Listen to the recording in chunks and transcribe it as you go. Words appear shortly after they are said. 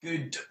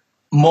Good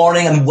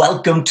morning and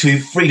welcome to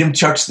Freedom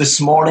Church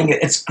this morning.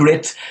 It's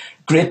great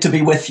to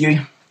be with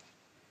you.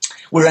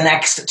 We're in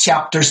Acts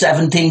chapter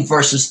 17,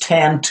 verses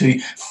 10 to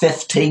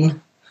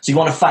 15. So you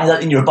want to find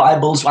that in your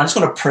Bibles. I'm just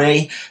going to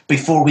pray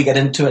before we get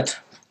into it.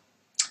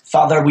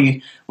 Father,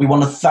 we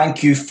want to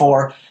thank you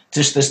for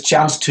just this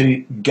chance to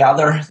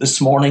gather this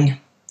morning.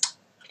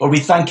 Lord, we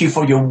thank you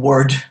for your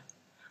word.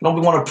 Lord,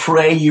 we want to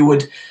pray you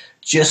would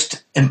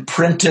just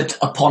imprint it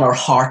upon our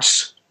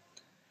hearts.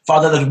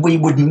 Father, that we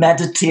would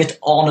meditate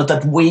on it,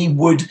 that we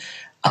would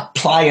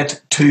apply it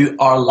to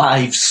our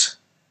lives.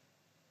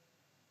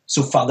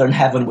 So, Father in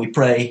heaven, we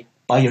pray,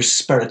 by your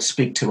Spirit,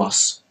 speak to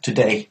us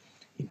today.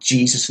 In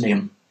Jesus'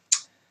 name,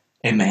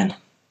 amen.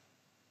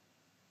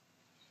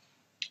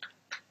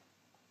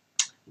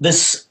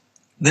 This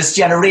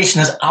generation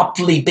has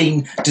aptly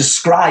been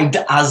described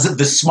as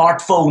the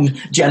smartphone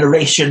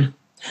generation.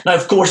 Now,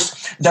 of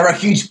course, there are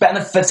huge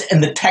benefits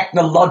in the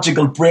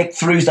technological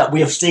breakthroughs that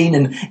we have seen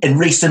in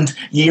recent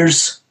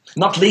years,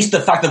 not least the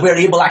fact that we're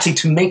able actually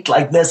to meet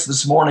like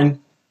this morning.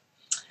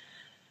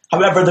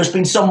 However, there's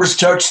been some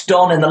research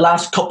done in the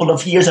last couple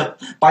of years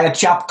by a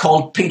chap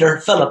called Peter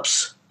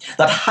Phillips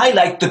that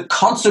highlight the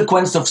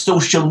consequence of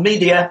social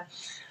media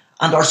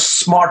and our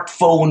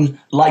smartphone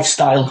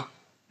lifestyle.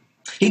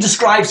 He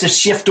describes a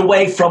shift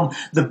away from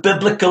the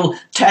biblical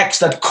texts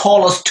that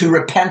call us to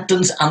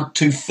repentance and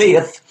to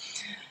faith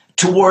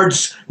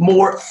towards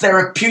more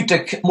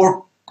therapeutic,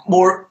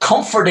 more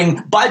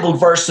comforting Bible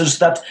verses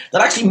that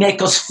actually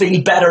make us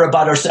feel better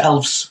about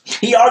ourselves.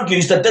 He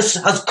argues that this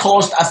has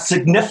caused a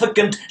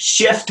significant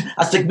shift,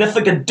 a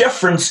significant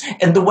difference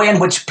in the way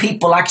in which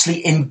people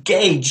actually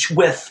engage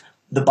with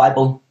the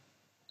Bible.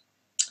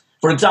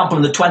 For example,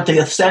 in the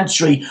 20th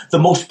century, the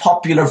most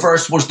popular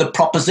verse was the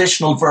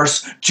propositional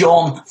verse,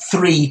 John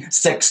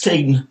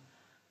 3:16.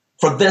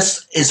 For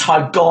this is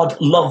how God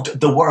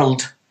loved the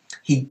world.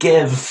 He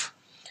gave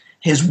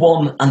his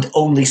one and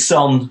only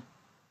Son,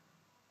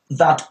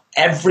 that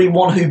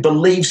everyone who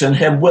believes in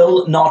him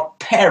will not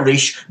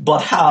perish,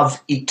 but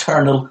have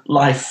eternal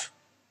life.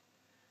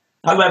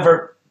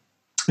 However,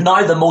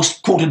 now the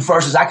most quoted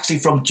verse is actually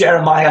from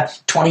Jeremiah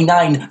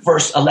 29,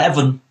 verse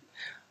 11.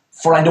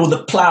 For I know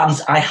the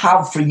plans I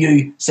have for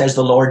you, says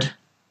the Lord.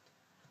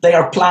 They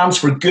are plans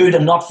for good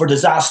and not for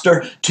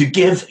disaster, to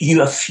give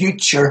you a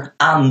future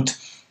and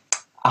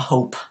a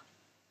hope.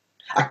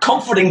 A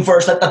comforting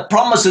verse that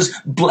promises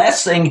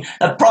blessing,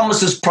 that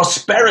promises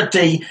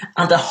prosperity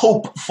and a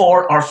hope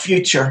for our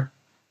future.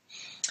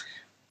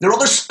 There are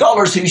other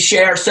scholars who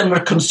share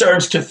similar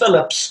concerns to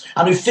Phillips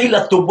and who feel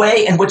that the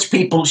way in which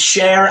people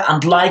share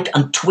and like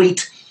and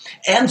tweet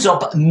ends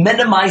up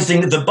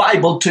minimizing the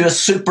Bible to a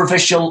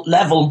superficial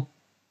level,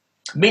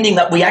 meaning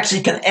that we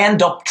actually can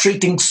end up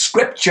treating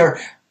Scripture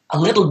a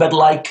little bit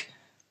like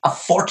a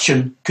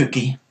fortune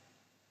cookie.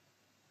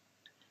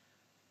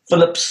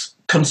 Phillips'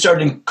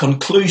 concerning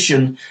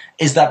conclusion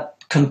is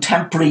that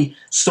contemporary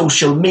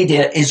social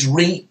media is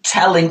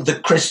retelling the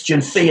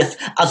Christian faith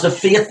as a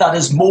faith that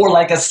is more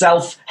like a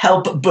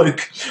self-help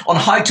book on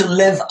how to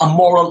live a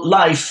moral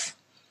life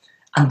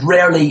and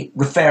rarely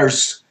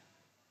refers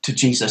to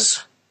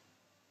Jesus.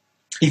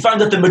 He found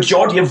that the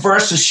majority of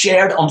verses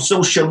shared on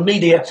social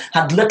media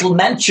had little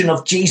mention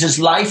of Jesus'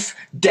 life,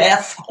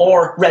 death,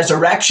 or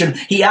resurrection.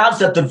 He adds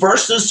that the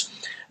verses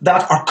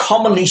that are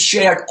commonly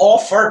shared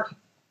offer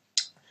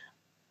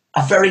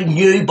a very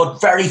new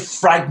but very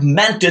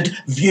fragmented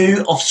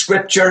view of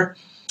Scripture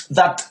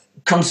that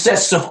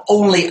consists of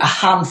only a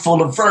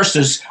handful of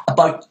verses,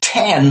 about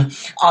 10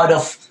 out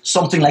of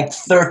something like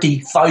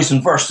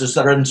 30,000 verses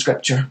that are in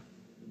Scripture.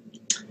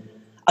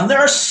 And there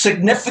are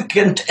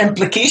significant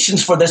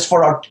implications for this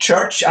for our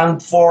church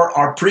and for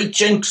our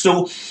preaching.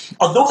 So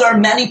although there are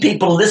many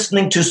people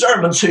listening to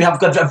sermons who have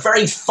got a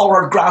very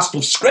thorough grasp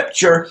of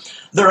Scripture,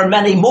 there are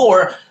many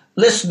more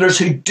listeners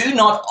who do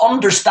not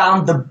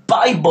understand the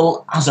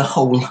Bible as a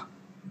whole.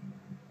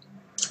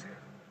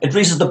 It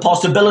raises the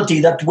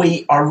possibility that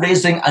we are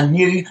raising a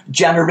new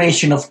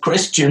generation of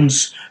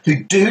Christians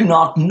who do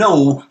not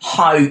know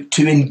how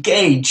to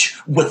engage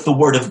with the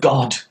Word of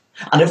God.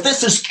 And if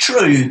this is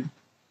true,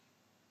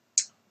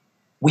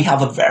 we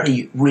have a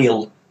very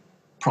real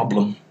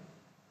problem.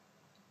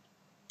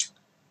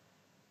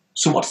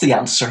 So what's the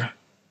answer?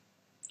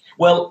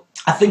 Well,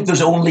 I think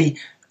there's only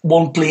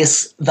one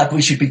place that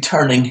we should be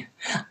turning,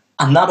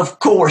 and that, of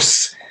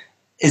course,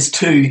 is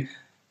to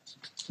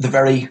the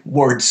very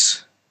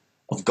words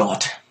of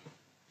God.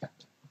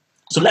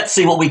 So let's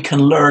see what we can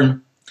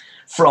learn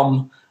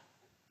from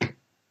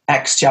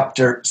Acts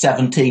chapter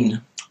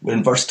 17. We're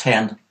in verse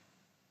 10.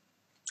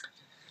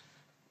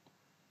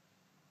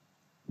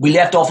 We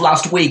left off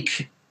last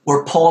week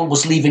where Paul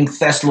was leaving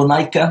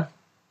Thessalonica.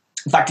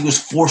 In fact, he was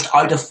forced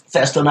out of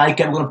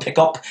Thessalonica. We're going to pick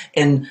up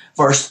in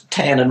verse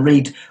 10 and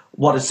read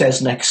what it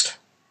says next.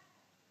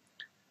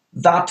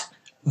 That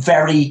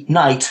very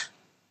night,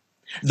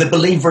 the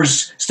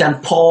believers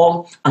sent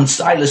Paul and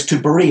Silas to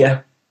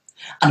Berea.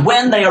 And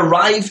when they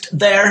arrived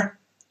there,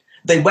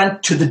 they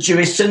went to the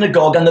Jewish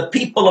synagogue, and the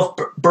people of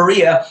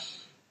Berea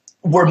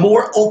were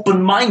more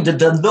open-minded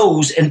than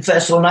those in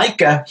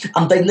Thessalonica,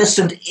 and they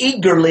listened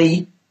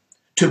eagerly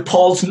to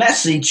Paul's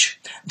message.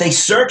 They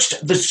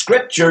searched the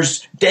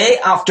scriptures day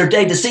after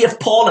day to see if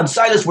Paul and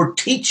Silas were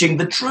teaching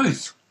the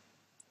truth.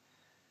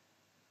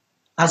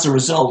 As a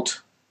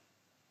result,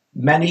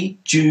 many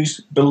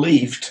Jews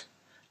believed,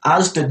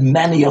 as did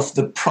many of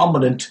the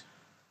prominent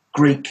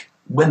Greek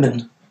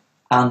women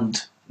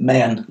and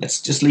men.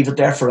 Let's just leave it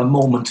there for a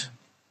moment.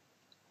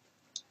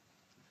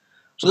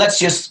 So let's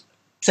just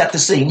set the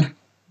scene.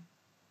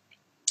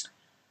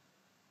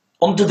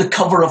 Under the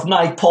cover of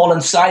night, Paul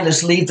and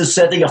Silas leave the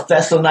city of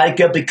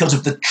Thessalonica because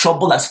of the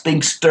trouble that's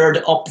being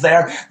stirred up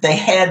there. They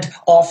head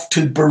off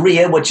to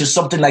Berea, which is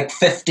something like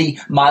 50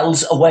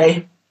 miles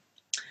away.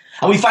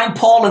 And we find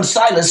Paul and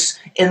Silas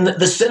in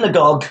the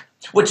synagogue,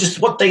 which is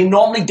what they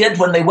normally did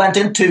when they went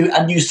into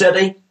a new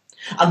city.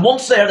 And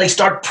once there, they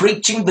start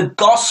preaching the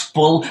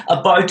gospel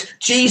about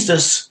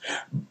Jesus.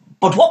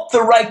 But what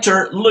the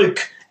writer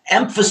Luke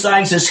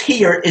emphasizes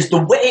here is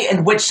the way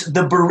in which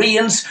the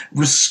Bereans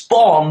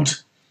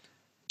respond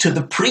to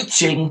the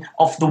preaching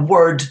of the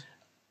word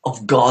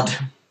of God.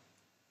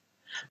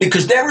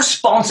 Because their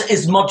response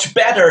is much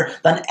better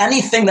than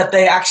anything that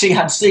they actually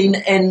had seen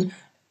in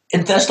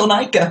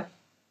Thessalonica.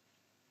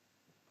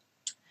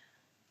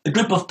 The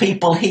group of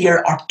people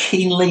here are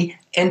keenly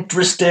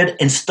interested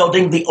in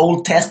studying the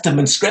Old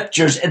Testament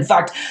scriptures. In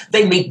fact,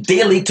 they meet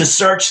daily to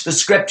search the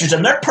scriptures,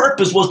 and their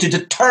purpose was to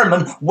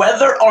determine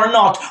whether or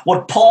not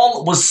what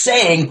Paul was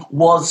saying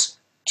was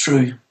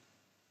true.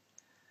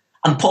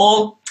 And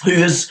Paul,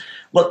 he's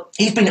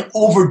been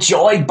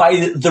overjoyed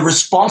by the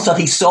response that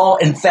he saw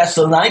in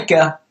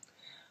Thessalonica,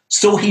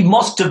 so he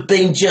must have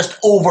been just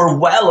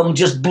overwhelmed,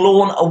 just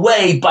blown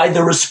away by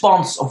the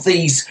response of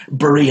these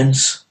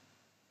Bereans.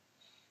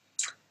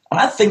 And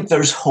I think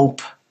there's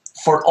hope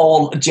for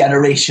all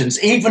generations,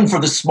 even for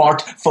the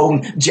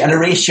smartphone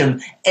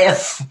generation,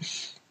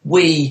 if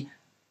we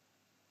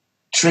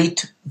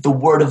treat the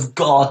Word of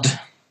God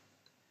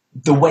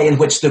the way in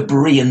which the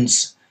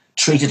Bereans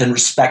treated and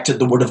respected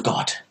the Word of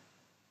God.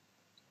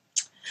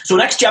 So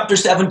in Acts chapter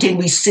 17,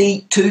 we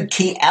see two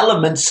key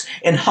elements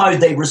in how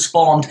they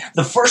respond.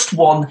 The first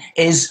one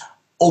is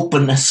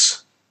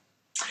openness.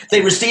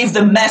 They receive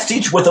the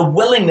message with a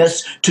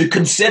willingness to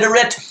consider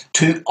it,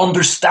 to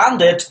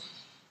understand it.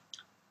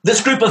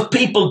 This group of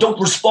people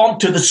don't respond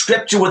to the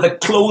scripture with a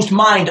closed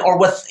mind or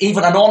with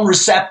even an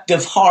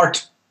unreceptive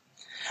heart.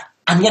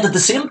 And yet at the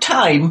same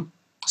time,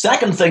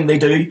 second thing they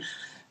do,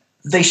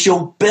 they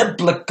show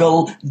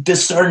biblical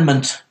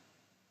discernment.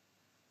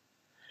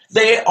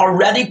 They are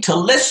ready to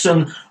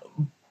listen,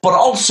 but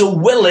also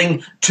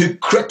willing to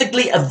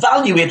critically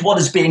evaluate what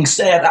is being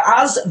said.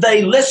 As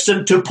they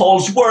listen to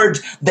Paul's word,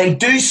 they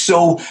do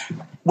so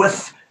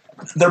with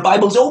their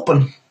Bibles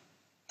open.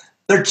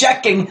 They're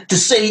checking to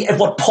see if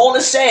what Paul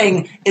is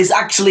saying is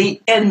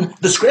actually in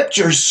the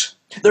scriptures.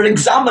 They're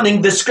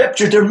examining the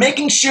scriptures. They're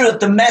making sure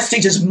that the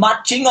message is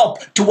matching up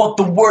to what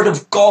the word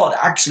of God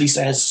actually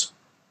says.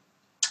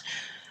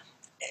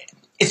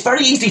 It's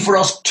very easy for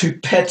us to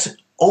pit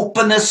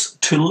openness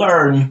to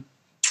learn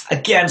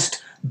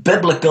against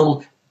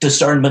biblical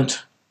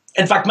discernment.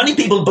 In fact, many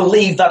people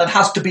believe that it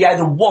has to be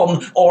either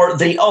one or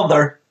the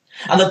other,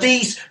 and that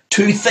these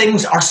two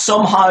things are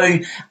somehow,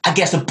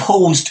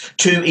 opposed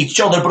to each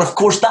other. But of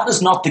course, that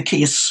is not the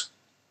case.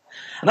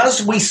 And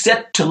as we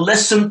sit to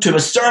listen to a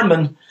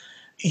sermon,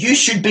 you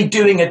should be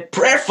doing it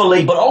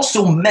prayerfully, but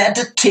also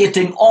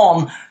meditating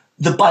on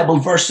the Bible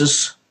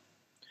verses.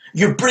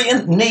 Your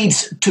brain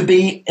needs to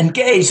be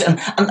engaged. And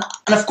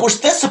of course,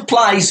 this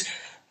applies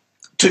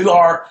to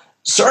our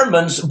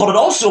sermons, but it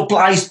also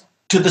applies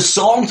to the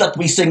songs that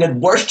we sing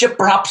in worship,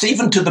 perhaps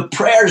even to the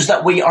prayers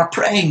that we are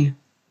praying.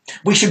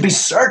 We should be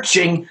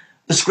searching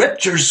the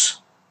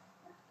scriptures.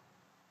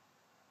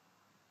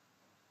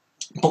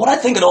 But what I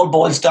think it all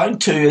boils down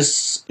to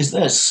is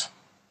this.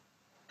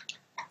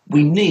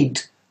 We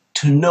need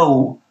to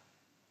know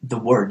the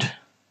word.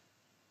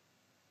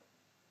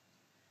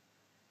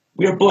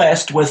 We are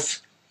blessed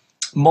with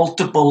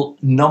multiple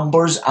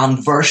numbers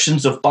and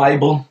versions of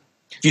Bible.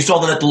 If you saw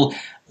the little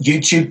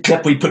YouTube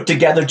clip we put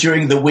together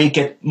during the week,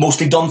 it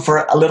mostly done for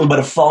a little bit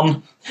of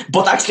fun.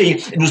 But actually,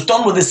 it was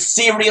done with a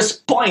serious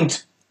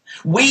point.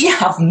 We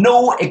have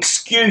no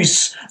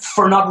excuse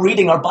for not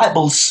reading our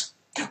Bibles.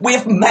 We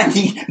have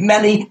many,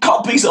 many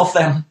copies of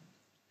them.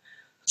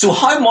 So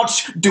how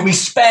much do we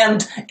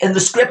spend in the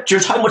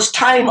scriptures? How much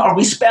time are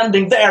we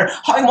spending there?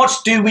 How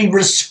much do we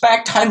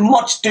respect? How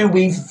much do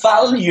we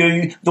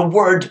value the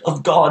word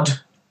of God?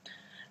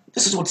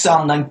 This is what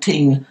Psalm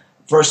 19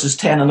 verses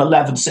 10 and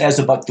 11 says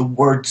about the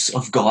words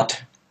of God.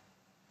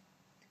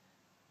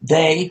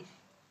 They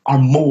are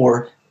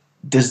more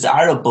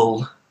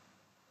desirable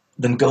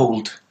than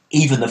gold,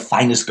 even the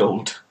finest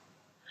gold.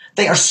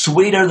 They are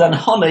sweeter than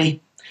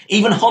honey,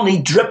 even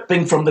honey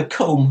dripping from the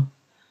comb.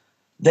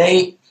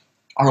 They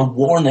are a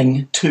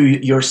warning to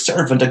your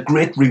servant, a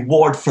great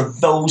reward for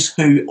those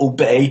who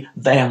obey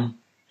them.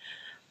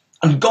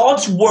 And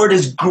God's word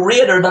is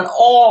greater than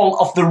all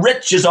of the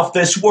riches of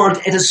this world.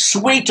 It is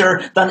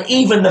sweeter than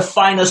even the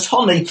finest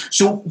honey.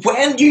 So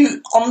when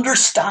you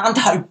understand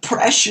how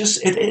precious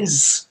it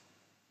is,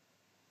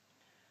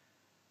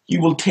 you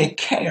will take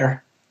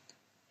care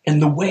in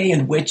the way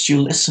in which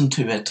you listen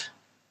to it.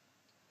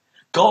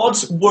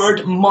 God's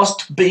word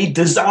must be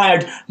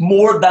desired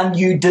more than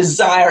you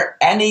desire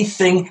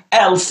anything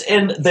else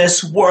in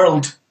this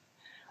world.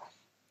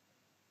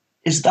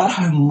 Is that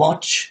how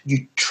much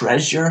you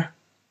treasure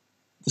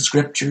the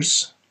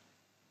scriptures?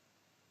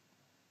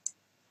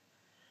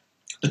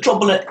 The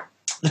trouble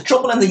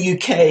in the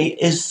UK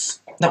is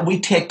that we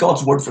take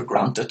God's word for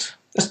granted.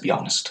 Let's be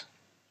honest.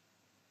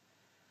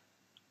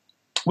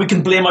 We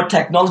can blame our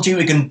technology,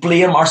 we can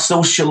blame our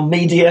social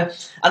media,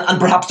 and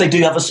perhaps they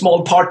do have a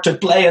small part to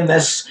play in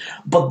this,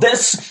 but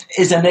this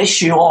is an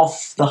issue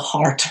of the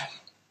heart.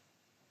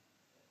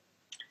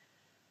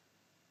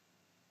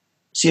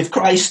 See, if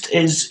Christ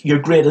is your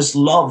greatest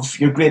love,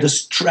 your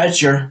greatest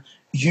treasure,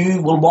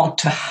 you will want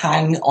to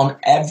hang on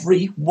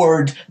every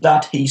word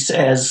that he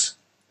says.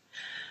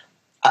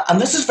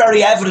 And this is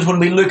very evident when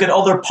we look at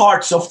other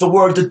parts of the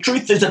world. The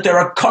truth is that there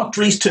are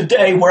countries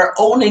today where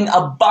owning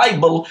a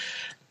Bible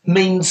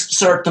means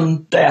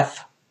certain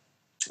death.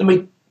 Let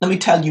me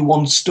tell you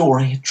one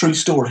story, a true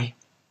story.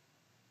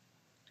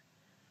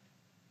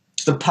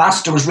 The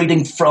pastor was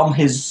reading from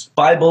his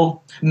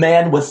Bible.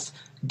 Men with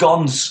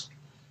guns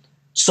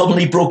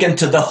suddenly broke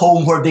into the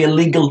home where the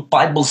illegal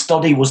Bible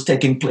study was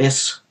taking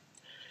place.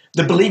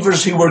 The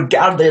believers who were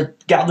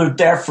gathered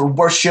there for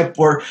worship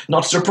were,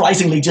 not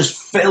surprisingly, just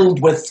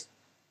filled with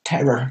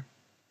terror.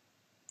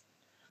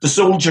 The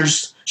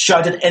soldiers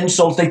shouted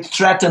insults. They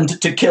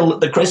threatened to kill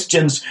the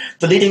Christians.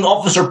 The leading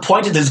officer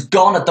pointed his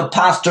gun at the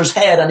pastor's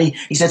head and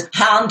he says,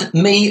 "Hand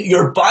me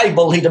your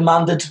Bible," he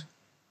demanded.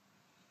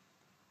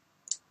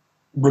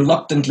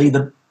 Reluctantly,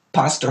 the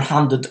pastor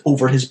handed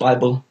over his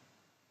Bible.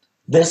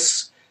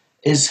 This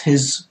is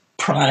his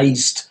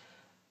prized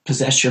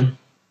possession.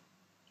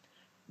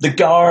 The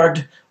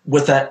guard,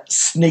 with a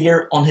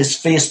sneer on his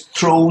face,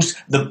 throws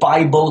the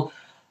Bible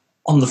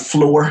on the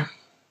floor.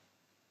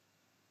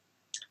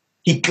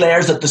 He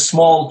glares at the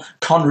small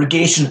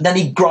congregation, then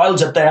he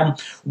growls at them,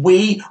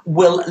 "We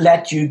will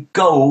let you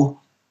go,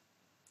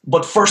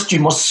 but first you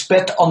must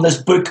spit on this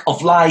book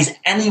of lies.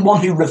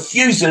 Anyone who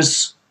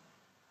refuses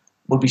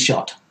will be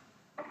shot."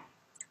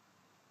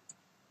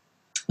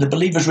 The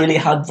believers really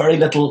had very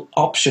little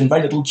option,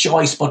 very little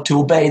choice but to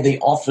obey the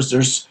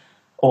officer's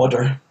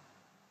order.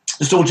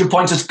 The soldier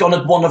points his gun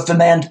at one of the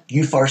men.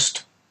 "You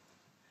first."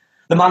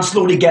 The man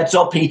slowly gets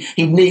up. He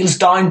kneels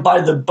down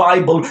by the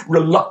Bible.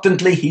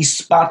 Reluctantly, he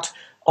spat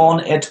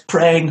on it,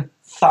 praying,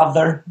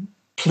 "Father,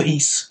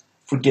 please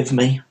forgive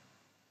me."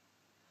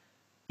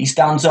 He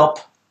stands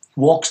up,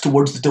 walks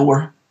towards the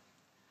door.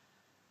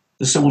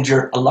 The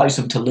soldier allows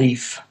him to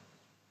leave.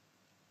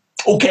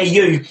 "Okay,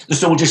 you," the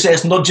soldier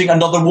says, nudging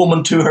another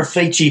woman to her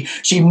feet.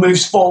 She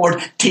moves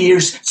forward,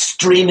 tears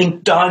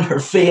streaming down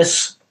her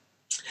face.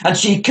 And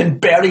she can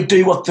barely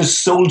do what the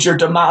soldier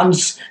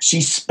demands.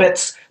 She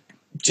spits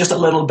just a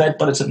little bit,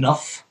 but it's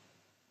enough.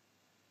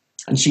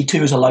 And she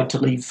too is allowed to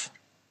leave.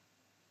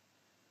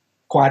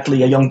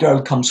 Quietly, a young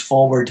girl comes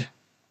forward.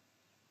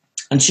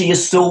 And she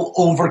is so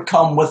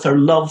overcome with her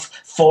love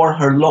for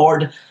her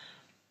Lord.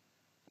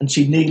 And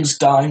she kneels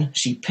down,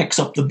 she picks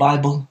up the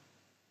Bible,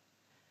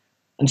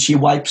 and she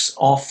wipes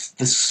off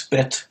the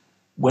spit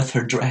with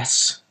her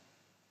dress.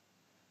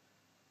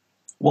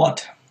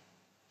 What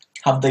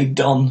have they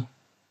done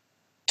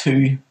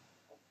to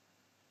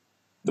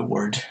the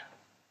word?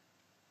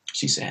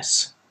 She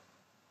says.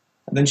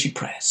 And then she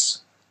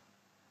prays,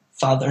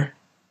 "Father,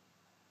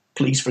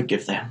 please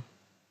forgive them."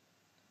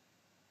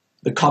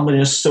 The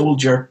communist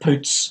soldier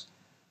puts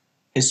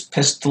his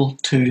pistol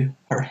to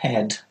her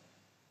head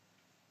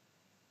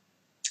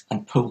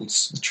and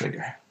pulls the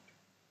trigger.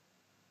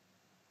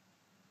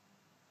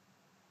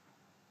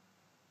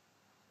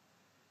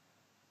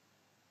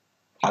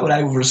 How would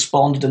I have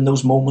responded in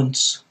those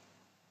moments?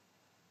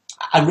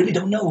 I really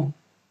don't know.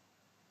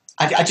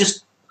 I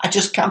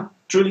just can't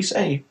truly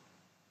say.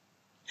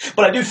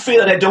 But I do feel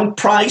that I don't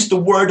prize the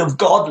word of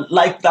God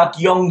like that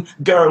young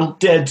girl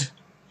did.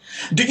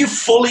 Do you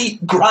fully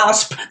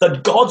grasp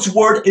that God's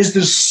word is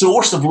the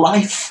source of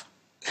life?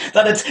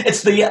 That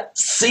it's the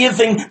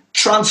saving,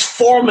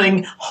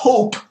 transforming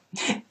hope.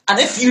 And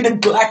if you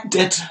neglect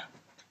it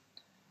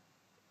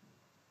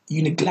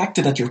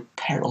at your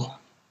peril.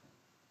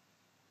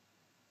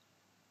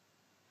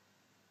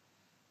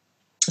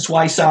 That's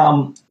why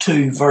Psalm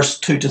 2, verse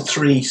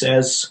 2-3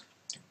 says,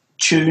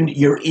 "Tune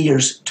your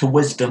ears to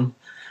wisdom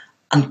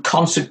and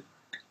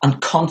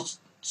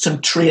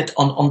concentrate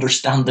on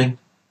understanding.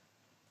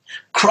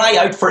 Cry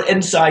out for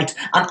insight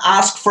and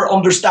ask for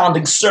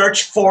understanding.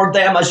 Search for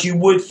them as you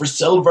would for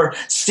silver.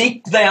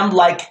 Seek them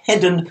like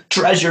hidden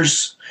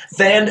treasures.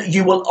 Then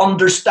you will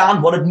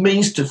understand what it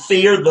means to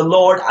fear the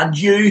Lord, and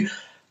you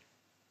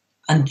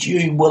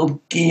will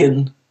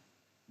gain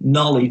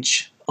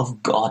knowledge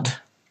of God."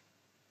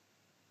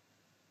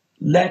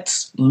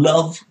 Let's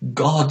love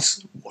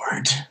God's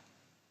word.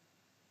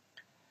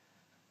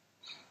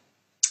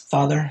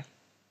 Father, I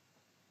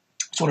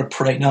just want to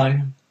pray now.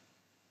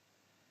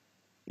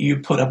 You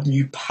put a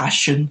new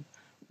passion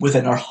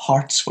within our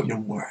hearts for your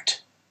word.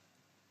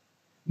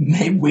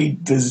 May we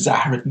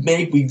desire it.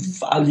 May we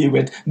value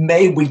it.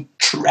 May we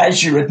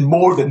treasure it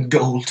more than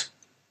gold.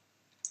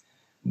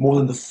 More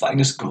than the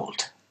finest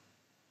gold.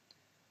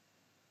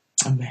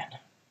 Amen.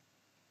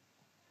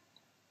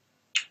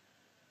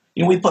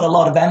 You know, we put a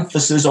lot of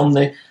emphasis on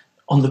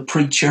the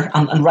preacher,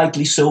 and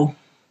rightly so.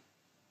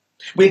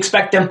 We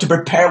expect them to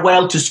prepare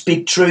well to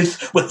speak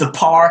truth with the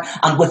power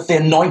and with the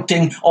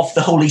anointing of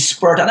the Holy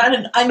Spirit.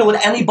 And I know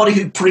that anybody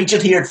who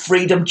preaches here at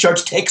Freedom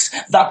Church takes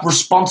that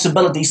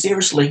responsibility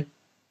seriously.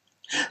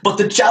 But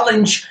the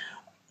challenge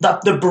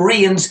that the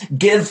Bereans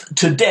give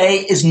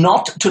today is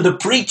not to the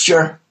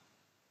preacher,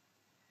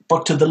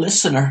 but to the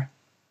listener.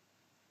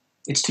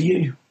 It's to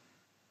you.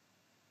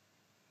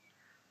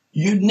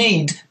 You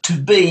need to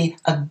be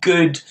a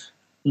good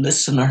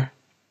listener.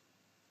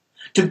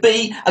 To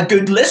be a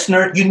good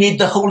listener, you need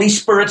the Holy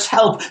Spirit's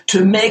help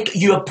to make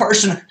you a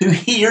person who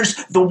hears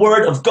the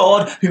word of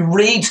God, who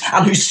reads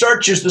and who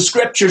searches the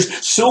scriptures,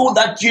 so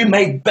that you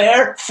may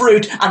bear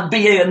fruit and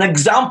be an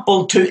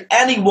example to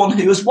anyone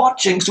who is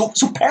watching. So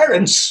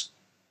parents,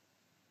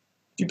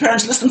 you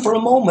parents, listen for a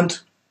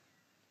moment.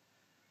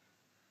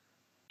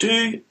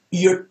 Do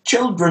your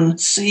children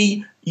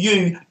see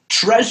you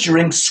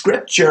treasuring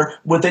scripture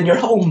within your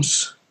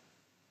homes?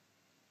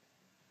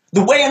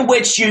 The way in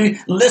which you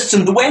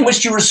listen, the way in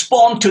which you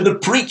respond to the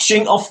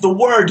preaching of the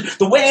word,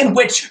 the way in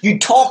which you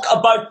talk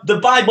about the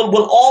Bible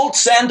will all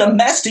send a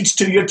message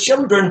to your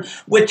children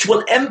which will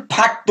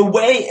impact the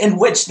way in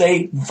which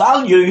they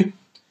value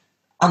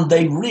and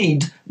they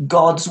read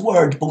God's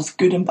word, both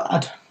good and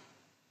bad.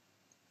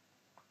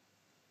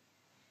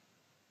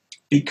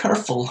 Be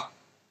careful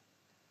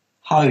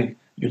how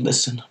you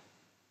listen.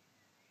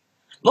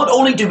 Not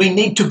only do we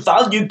need to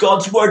value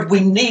God's word,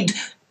 we need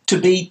to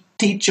be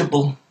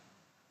teachable.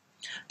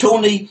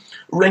 Tony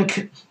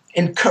Rink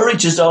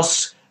encourages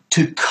us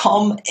to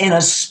come in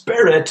a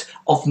spirit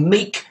of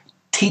meek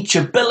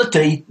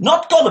teachability,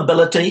 not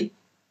gullibility.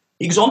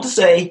 He goes on to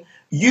say,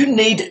 you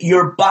need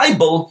your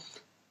Bible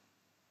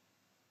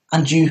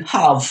and you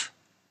have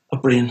a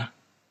brain.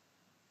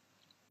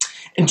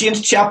 In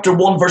James chapter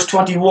 1, verse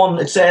 21,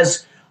 it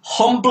says,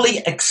 humbly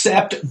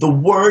accept the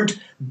word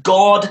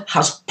God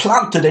has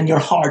planted in your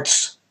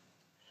hearts,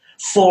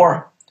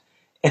 for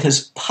it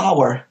has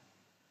power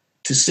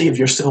to save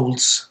your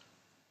souls.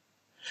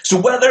 So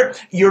whether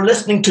you're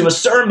listening to a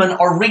sermon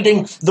or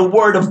reading the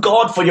word of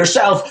God for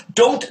yourself,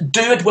 don't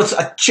do it with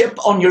a chip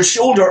on your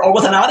shoulder or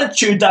with an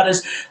attitude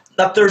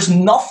that there's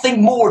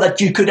nothing more that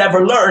you could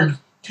ever learn.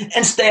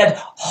 Instead,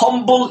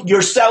 humble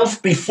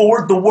yourself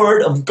before the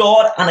word of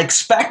God and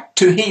expect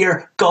to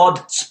hear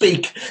God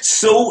speak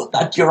so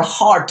that your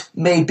heart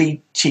may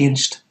be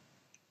changed.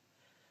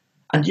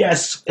 And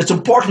yes, it's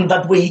important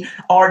that we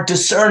are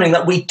discerning,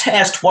 that we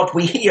test what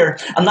we hear,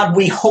 and that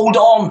we hold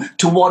on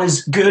to what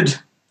is good.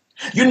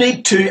 You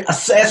need to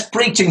assess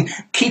preaching.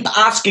 Keep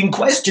asking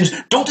questions.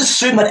 Don't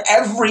assume that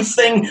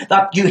everything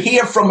that you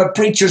hear from a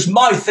preacher's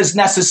mouth is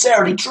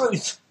necessarily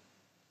truth.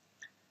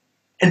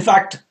 In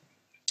fact,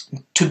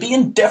 to be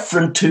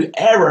indifferent to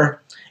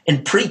error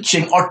in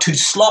preaching or to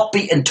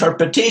sloppy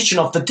interpretation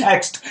of the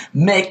text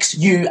makes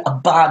you a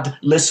bad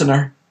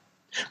listener.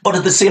 But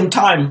at the same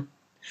time,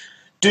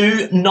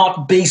 do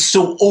not be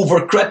so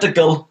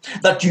overcritical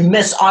that you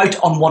miss out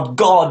on what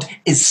God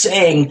is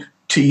saying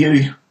to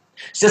you.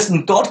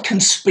 Listen, God can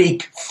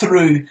speak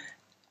through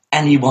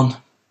anyone.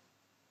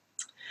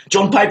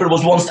 John Piper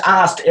was once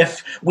asked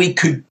if we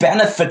could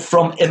benefit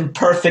from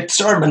imperfect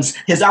sermons.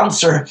 His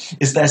answer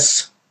is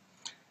this.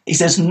 He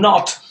says,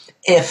 not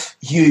if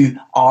you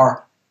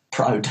are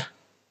proud.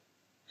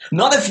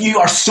 Not if you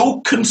are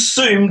so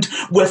consumed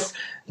with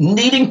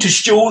needing to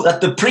show that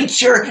the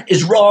preacher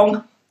is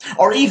wrong,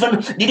 or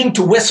even needing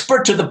to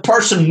whisper to the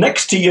person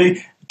next to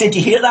you, did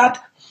you hear that?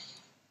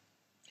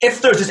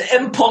 If there's this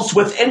impulse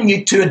within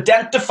you to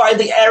identify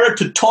the error,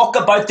 to talk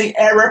about the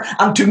error,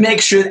 and to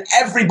make sure that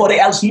everybody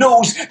else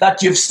knows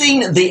that you've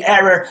seen the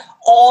error,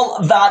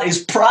 all that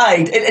is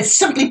pride. It's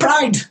simply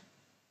pride.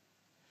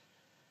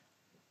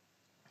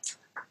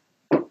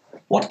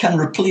 What can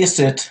replace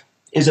it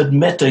is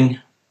admitting,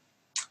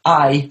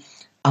 I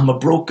am a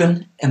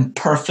broken,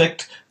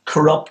 imperfect,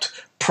 corrupt,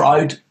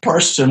 proud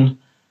person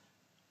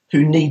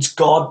who needs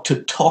God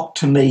to talk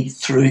to me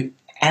through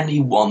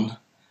anyone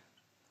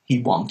he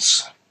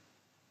wants.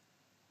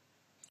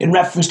 In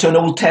reference to an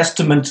Old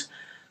Testament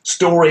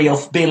story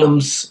of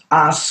Balaam's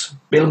ass,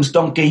 Balaam's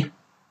donkey,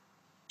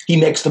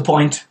 he makes the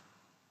point.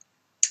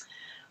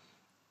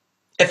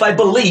 If I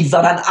believe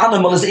that an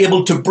animal is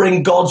able to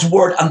bring God's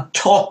word and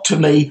talk to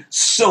me,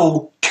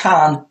 so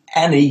can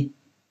any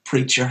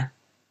preacher.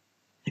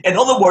 In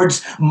other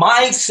words,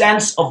 my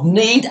sense of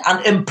need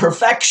and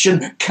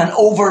imperfection can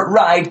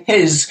override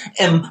his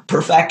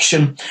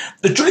imperfection.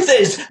 The truth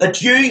is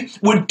that you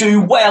would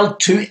do well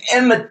to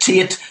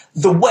imitate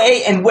the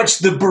way in which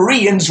the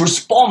Bereans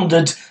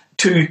responded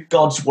to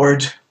God's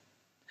word.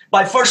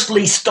 By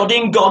firstly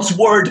studying God's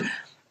word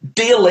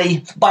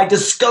daily by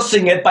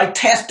discussing it, by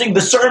testing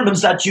the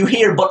sermons that you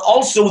hear, but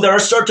also there are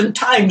certain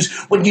times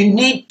when you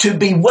need to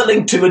be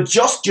willing to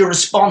adjust your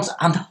response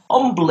and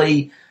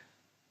humbly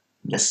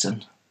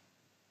listen.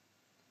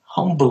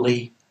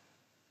 Humbly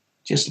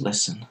just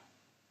listen.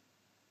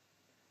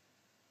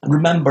 And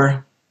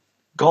remember,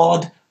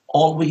 God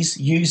always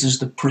uses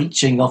the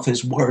preaching of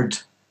his word.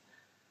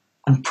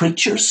 And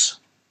preachers,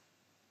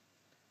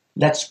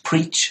 let's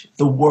preach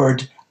the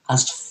word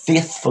as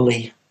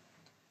faithfully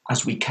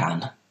as we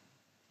can.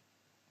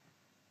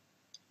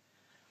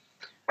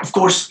 Of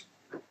course,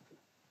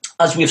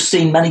 as we've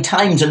seen many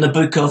times in the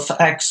book of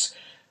Acts,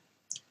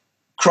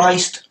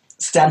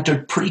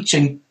 Christ-centered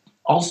preaching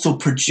also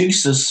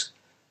produces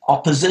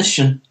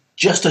opposition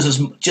just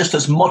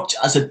as much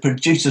as it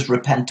produces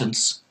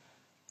repentance.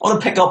 I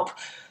want to pick up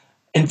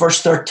in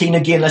verse 13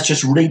 again. Let's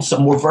just read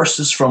some more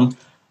verses from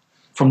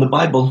the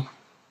Bible.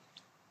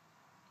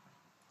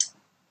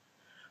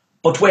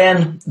 But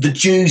when the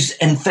Jews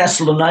in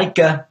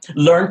Thessalonica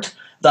learnt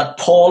that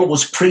Paul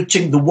was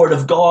preaching the word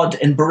of God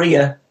in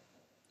Berea,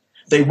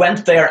 they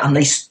went there and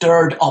they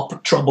stirred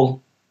up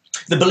trouble.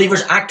 The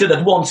believers acted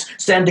at once,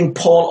 sending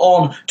Paul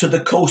on to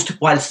the coast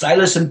while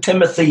Silas and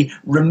Timothy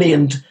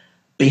remained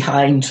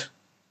behind.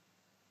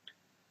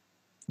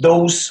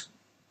 Those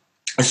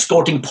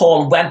escorting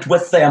Paul went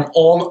with them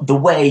all the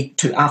way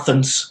to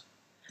Athens.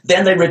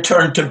 Then they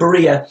returned to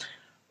Berea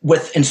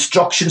with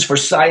instructions for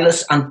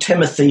Silas and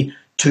Timothy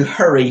to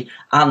hurry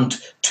and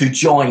to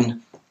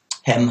join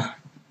him.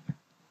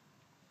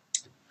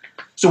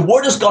 So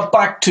word has got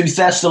back to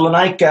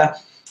Thessalonica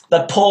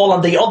that Paul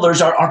and the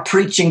others are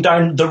preaching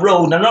down the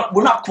road. And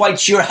we're not quite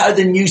sure how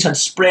the news had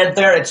spread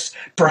there. It's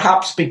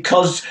perhaps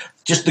because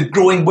just the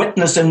growing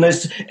witness in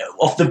this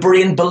of the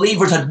Berean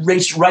believers had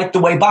reached right the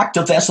way back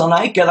to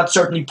Thessalonica. That's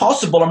certainly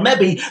possible. And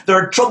maybe there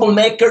are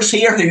troublemakers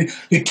here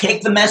who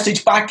take the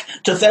message back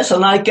to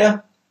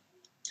Thessalonica.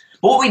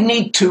 But what we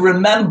need to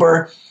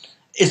remember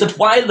is that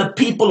while the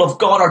people of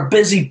God are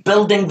busy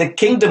building the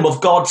kingdom of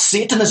God,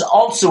 Satan is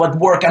also at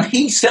work, and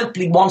he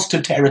simply wants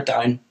to tear it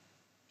down.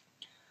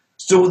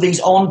 So these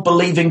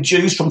unbelieving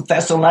Jews from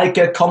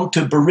Thessalonica come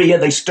to Berea.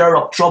 They stir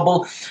up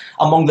trouble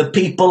among the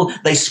people.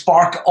 They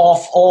spark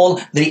off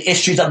all the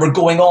issues that were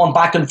going on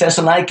back in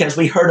Thessalonica, as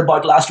we heard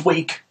about last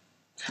week.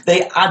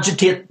 They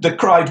agitate the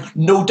crowd,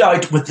 no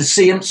doubt with the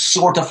same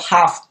sort of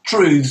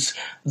half-truths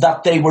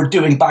that they were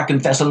doing back in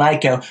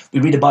Thessalonica. We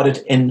read about it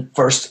in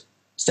verse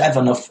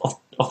 7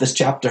 of this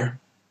chapter.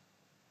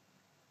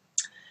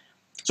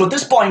 So at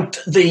this point,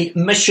 the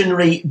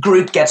missionary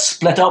group gets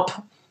split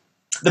up.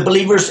 The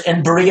believers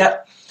in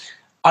Berea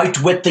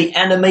outwit the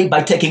enemy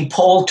by taking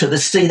Paul to the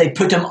sea. They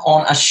put him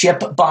on a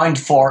ship bound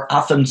for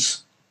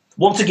Athens.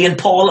 Once again,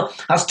 Paul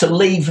has to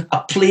leave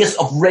a place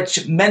of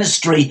rich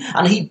ministry,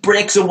 and he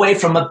breaks away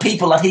from a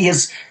people that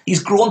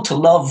he's grown to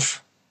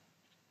love.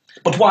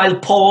 But while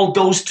Paul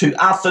goes to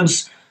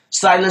Athens,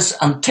 Silas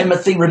and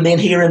Timothy remain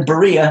here in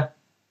Berea.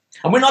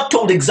 And we're not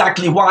told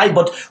exactly why,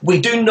 but we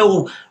do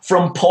know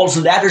from Paul's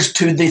letters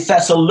to the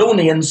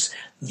Thessalonians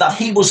that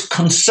he was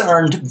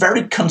concerned,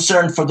 very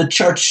concerned for the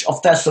church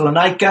of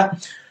Thessalonica,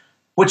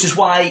 which is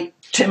why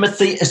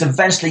Timothy is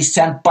eventually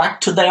sent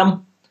back to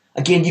them.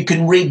 Again, you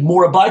can read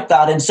more about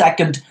that in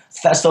 2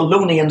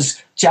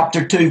 Thessalonians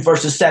chapter 2,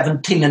 verses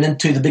 17 and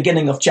into the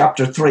beginning of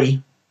chapter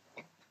 3.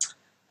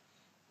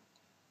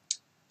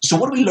 So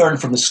what do we learn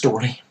from the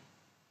story?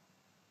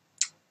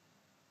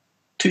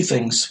 Two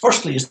things.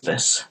 Firstly is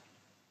this.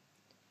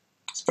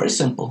 It's very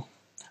simple.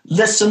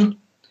 Listen,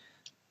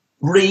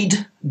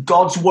 read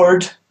God's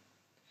word,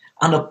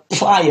 and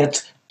apply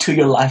it to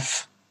your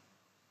life.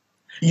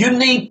 You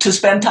need to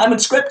spend time in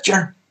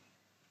Scripture.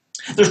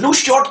 There's no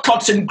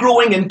shortcuts in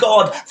growing in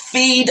God.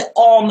 Feed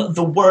on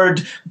the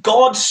word.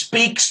 God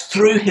speaks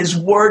through his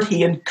word.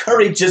 He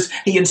encourages,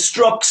 he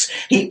instructs,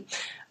 he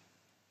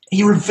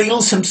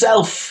reveals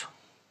himself.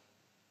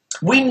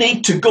 We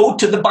need to go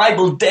to the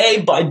Bible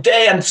day by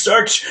day and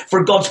search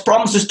for God's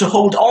promises, to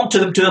hold on to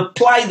them, to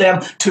apply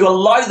them, to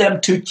allow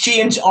them to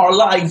change our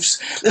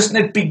lives. Listen,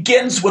 it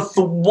begins with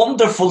the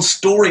wonderful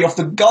story of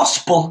the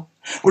gospel,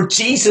 where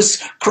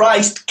Jesus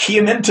Christ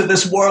came into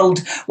this world,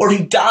 where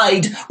he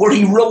died, where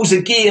he rose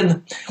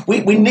again. We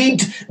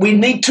need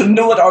to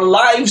know that our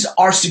lives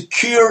are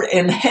secure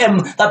in him,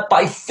 that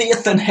by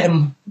faith in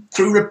him,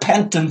 through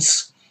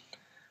repentance,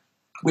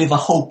 we have a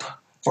hope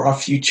for our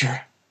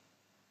future.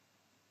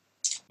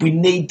 We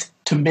need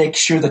to make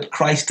sure that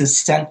Christ is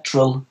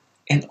central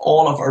in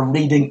all of our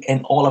reading,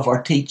 in all of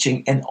our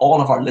teaching, in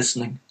all of our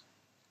listening.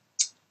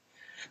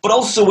 But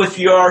also if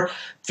you're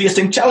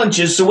facing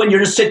challenges, so when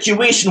you're in a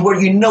situation where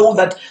you know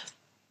that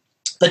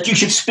you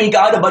should speak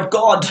out about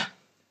God,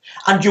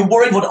 and you're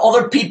worried what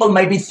other people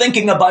may be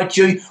thinking about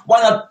you,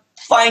 why not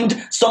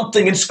find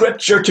something in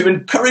Scripture to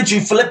encourage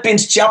you?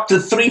 Philippians chapter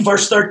 3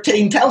 verse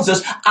 13 tells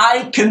us,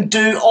 I can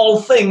do all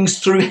things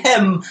through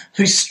him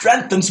who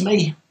strengthens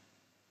me.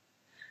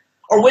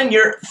 Or when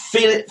you're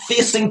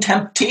facing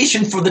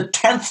temptation for the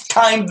 10th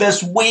time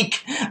this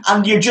week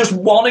and you're just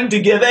wanting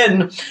to give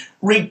in,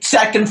 Read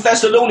 2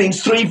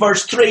 Thessalonians 3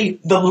 verse 3.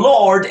 The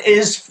Lord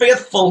is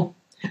faithful,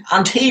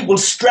 and he will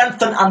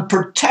strengthen and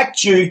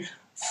protect you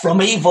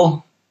from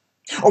evil.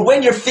 Or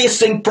when you're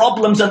facing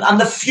problems and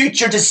the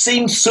future just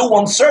seems so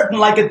uncertain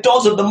like it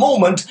does at the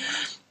moment,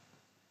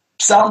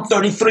 Psalm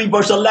 33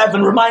 verse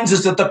 11 reminds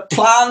us that the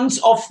plans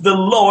of the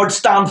Lord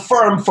stand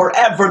firm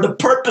forever, the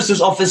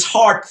purposes of his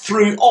heart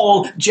through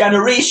all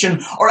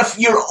generation. Or if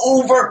you're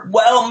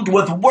overwhelmed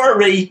with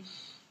worry,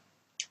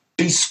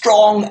 be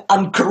strong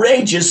and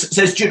courageous,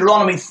 says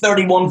Deuteronomy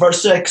 31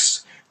 verse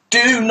 6.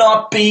 Do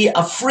not be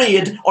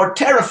afraid or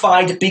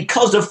terrified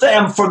because of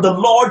them, for the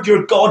Lord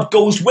your God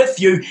goes with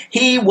you.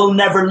 He will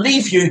never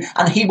leave you,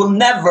 and he will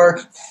never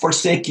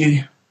forsake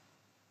you.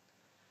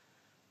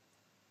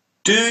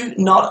 Do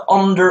not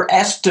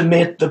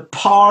underestimate the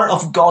power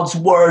of God's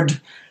word.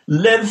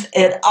 Live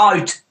it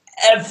out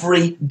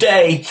every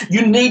day.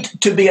 You need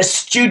to be a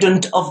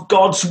student of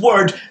God's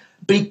word.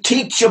 Be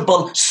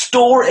teachable,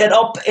 store it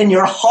up in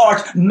your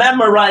heart,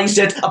 memorize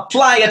it,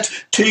 apply it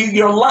to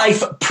your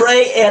life,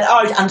 pray it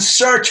out, and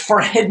search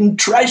for hidden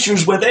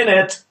treasures within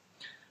it.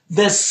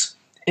 This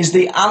is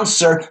the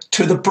answer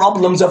to the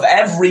problems of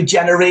every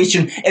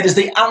generation. It is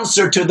the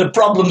answer to the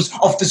problems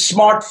of the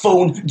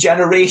smartphone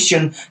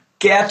generation.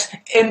 Get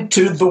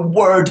into the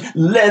word,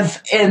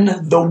 live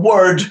in the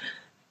word.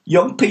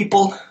 Young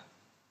people,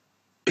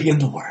 be in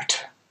the word.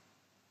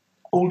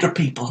 Older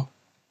people,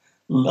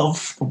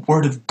 love the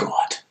word of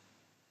God.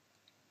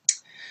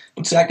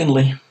 But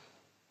secondly,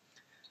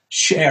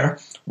 share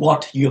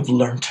what you have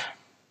learned.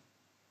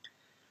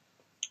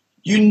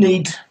 You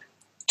need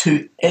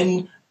to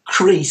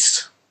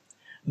increase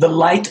the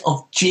light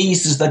of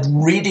Jesus that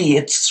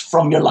radiates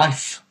from your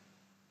life.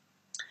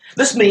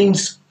 This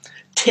means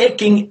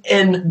taking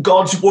in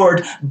God's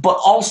word, but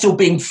also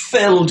being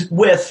filled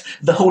with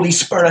the Holy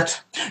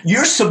Spirit.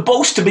 You're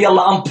supposed to be a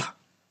lamp.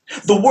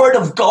 The word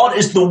of God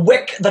is the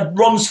wick that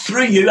runs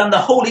through you, and the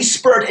Holy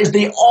Spirit is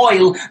the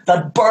oil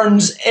that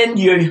burns in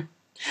you.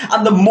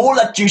 And the more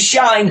that you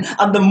shine,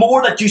 and the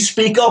more that you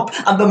speak up,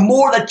 and the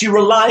more that you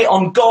rely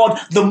on God,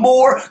 the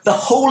more the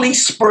Holy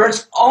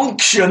Spirit's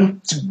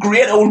unction, it's a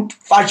great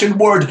old-fashioned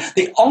word,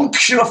 the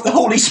unction of the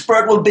Holy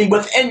Spirit will be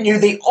within you.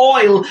 The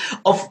oil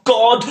of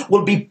God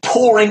will be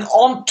pouring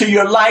onto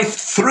your life,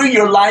 through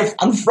your life,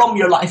 and from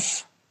your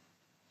life.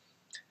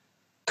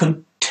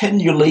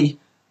 Continually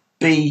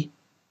be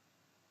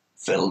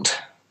filled.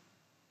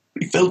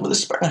 Be filled with the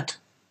Spirit.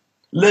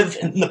 Live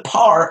in the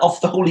power of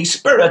the Holy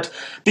Spirit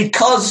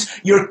because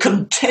you're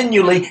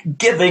continually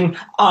giving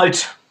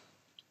out.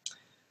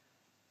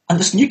 And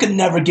listen, you can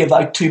never give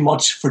out too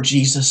much for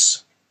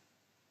Jesus.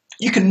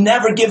 You can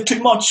never give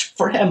too much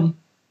for him.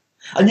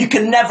 And you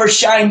can never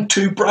shine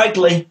too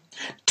brightly.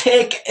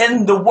 Take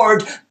in the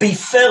word, be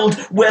filled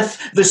with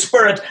the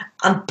Spirit,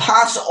 and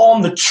pass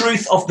on the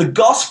truth of the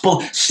gospel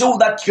so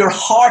that your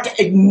heart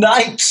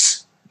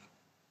ignites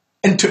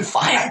into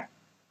fire.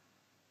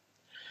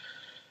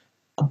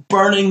 A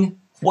burning,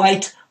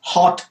 white,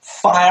 hot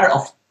fire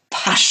of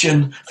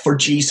passion for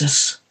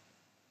Jesus.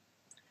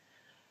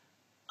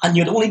 And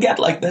you'd only get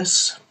like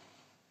this.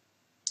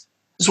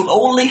 This will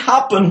only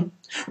happen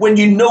when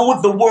you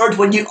know the word,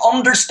 when you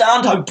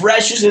understand how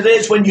precious it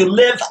is, when you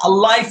live a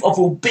life of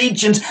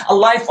obedience, a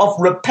life of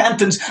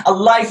repentance, a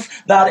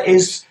life that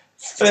is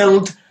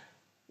filled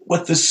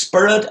with the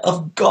Spirit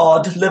of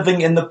God,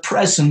 living in the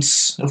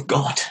presence of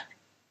God.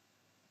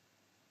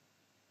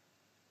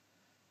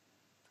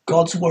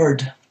 God's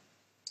word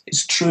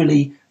is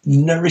truly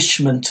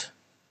nourishment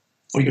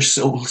for your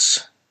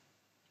souls.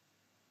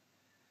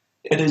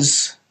 It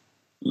is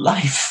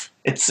life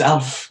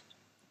itself.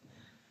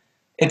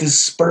 It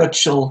is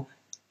spiritual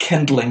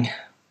kindling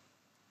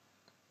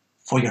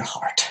for your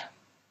heart.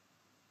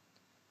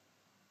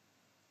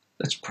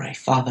 Let's pray.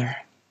 Father,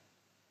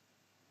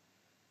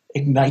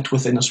 ignite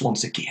within us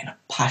once again a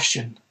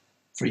passion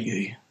for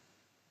you,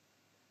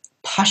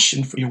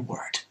 passion for your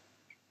word.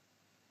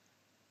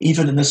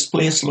 Even in this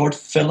place, Lord,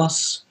 fill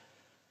us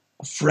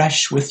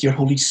afresh with your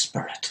Holy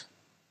Spirit.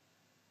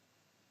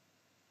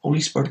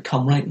 Holy Spirit,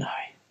 come right now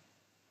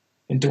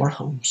into our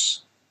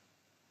homes.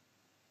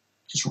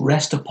 Just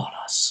rest upon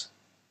us.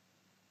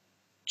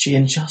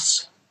 Change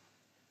us.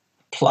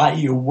 Apply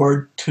your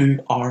word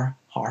to our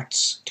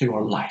hearts, to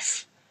our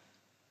life.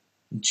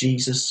 In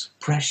Jesus'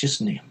 precious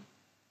name.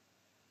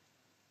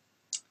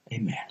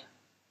 Amen.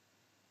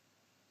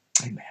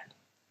 Amen.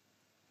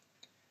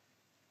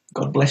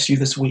 God bless you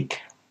this week.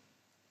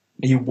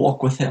 May you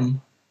walk with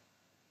him.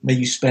 May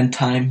you spend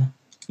time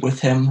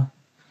with him.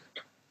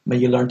 May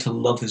you learn to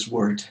love his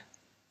word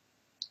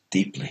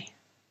deeply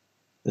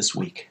this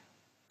week.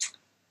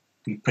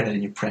 We pray it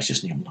in your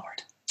precious name,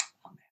 Lord.